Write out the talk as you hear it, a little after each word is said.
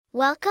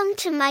Welcome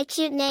to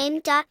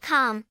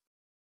mycutename.com.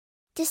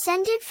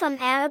 Descended from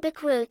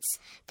Arabic roots,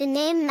 the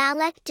name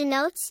Malek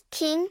denotes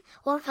king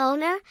or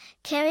owner,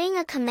 carrying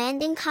a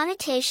commanding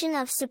connotation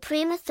of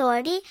supreme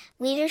authority,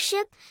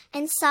 leadership,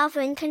 and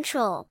sovereign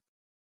control.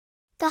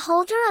 The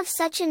holder of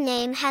such a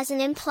name has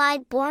an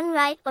implied born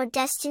right or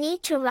destiny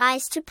to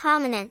rise to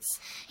prominence,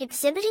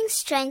 exhibiting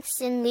strengths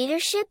in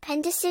leadership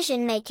and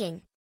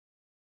decision-making.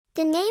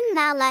 The name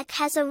Malek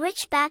has a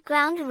rich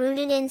background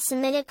rooted in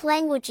Semitic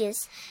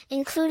languages,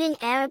 including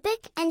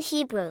Arabic and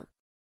Hebrew.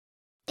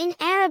 In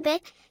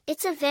Arabic,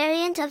 it's a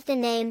variant of the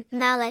name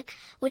Malek,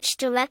 which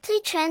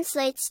directly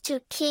translates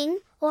to king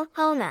or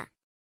owner.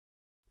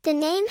 The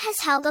name has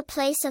held a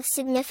place of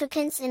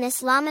significance in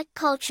Islamic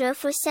culture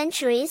for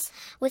centuries,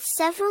 with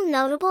several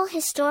notable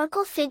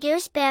historical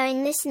figures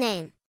bearing this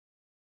name.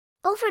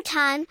 Over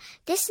time,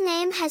 this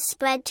name has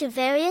spread to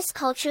various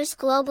cultures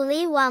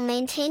globally while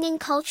maintaining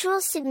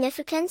cultural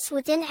significance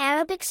within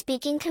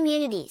Arabic-speaking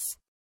communities.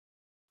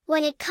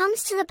 When it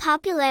comes to the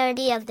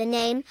popularity of the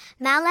name,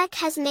 Malek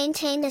has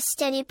maintained a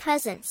steady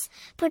presence,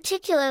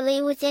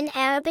 particularly within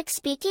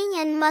Arabic-speaking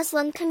and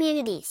Muslim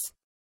communities.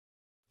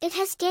 It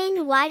has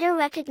gained wider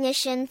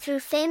recognition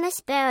through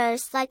famous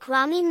bearers like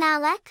Rami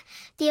Malek,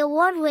 the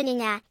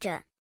award-winning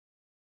actor.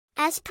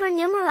 As per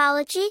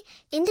numerology,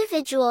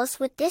 individuals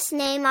with this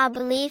name are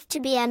believed to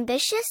be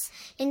ambitious,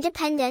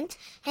 independent,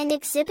 and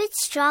exhibit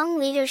strong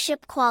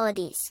leadership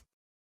qualities.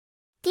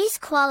 These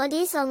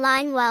qualities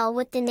align well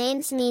with the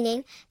name's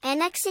meaning,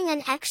 annexing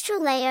an extra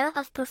layer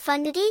of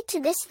profundity to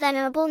this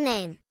venerable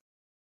name.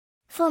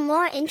 For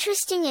more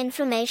interesting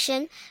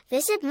information,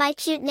 visit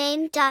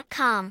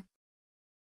mycutename.com.